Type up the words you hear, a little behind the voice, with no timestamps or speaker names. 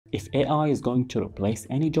If AI is going to replace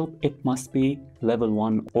any job, it must be level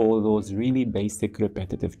 1, all those really basic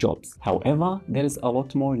repetitive jobs. However, there is a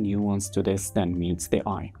lot more nuance to this than meets the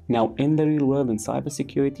eye. Now, in the real world in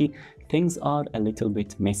cybersecurity, things are a little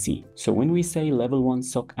bit messy. So when we say level 1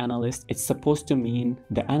 SOC analyst, it's supposed to mean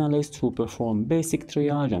the analyst who perform basic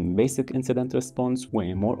triage and basic incident response,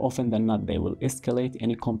 where more often than not they will escalate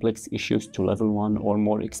any complex issues to level 1 or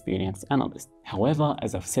more experienced analyst. However,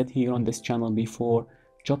 as I've said here on this channel before,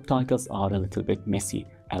 job titles are a little bit messy.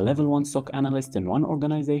 A level 1 SOC analyst in one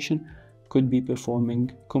organization could be performing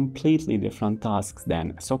completely different tasks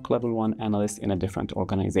than a SOC level 1 analyst in a different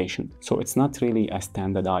organization. So it's not really a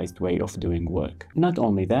standardized way of doing work. Not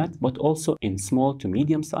only that, but also in small to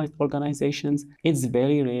medium-sized organizations, it's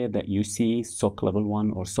very rare that you see SOC level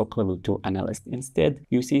 1 or SOC level 2 analyst. Instead,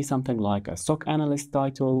 you see something like a SOC analyst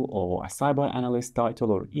title or a cyber analyst title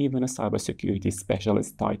or even a cybersecurity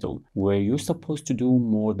specialist title, where you're supposed to do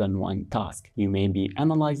more than one task. You may be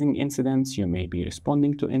analyzing incidents, you may be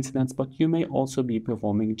responding to incidents, but you may also be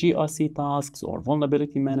performing GRC tasks or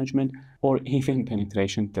vulnerability management or even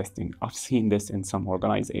penetration testing. I've seen this in some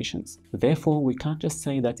organizations. Therefore, we can't just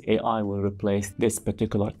say that AI will replace this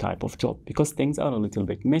particular type of job, because things are a little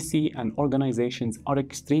bit messy and organizations are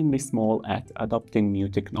extremely small at adopting new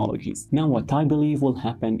technologies. Now, what I believe will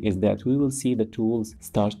happen is that we will see the tools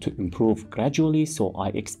start to improve gradually, so I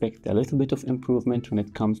expect a little bit of improvement when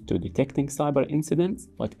it comes to detecting cyber incidents.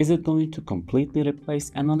 But is it going to completely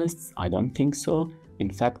replace analysts? I don't think so.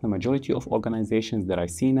 In fact, the majority of organizations that I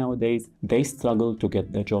see nowadays, they struggle to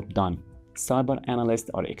get the job done. Cyber analysts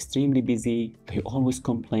are extremely busy. They always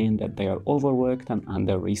complain that they are overworked and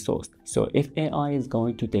under-resourced. So if AI is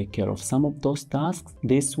going to take care of some of those tasks,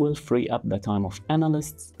 this will free up the time of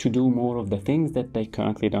analysts to do more of the things that they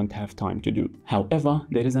currently don't have time to do. However,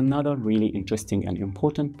 there is another really interesting and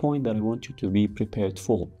important point that I want you to be prepared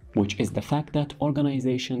for, which is the fact that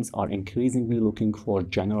organizations are increasingly looking for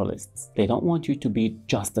generalists. They don't want you to be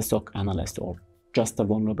just a SOC analyst or just a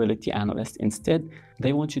vulnerability analyst. Instead,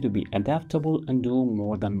 they want you to be adaptable and do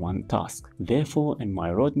more than one task. Therefore, in my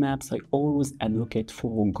roadmaps, I always advocate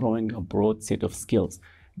for growing a broad set of skills.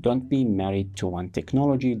 Don't be married to one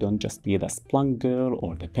technology. Don't just be the Splunk girl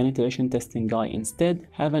or the penetration testing guy. Instead,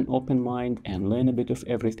 have an open mind and learn a bit of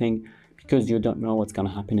everything, because you don't know what's going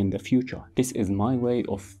to happen in the future. This is my way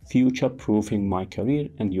of future-proofing my career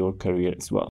and your career as well.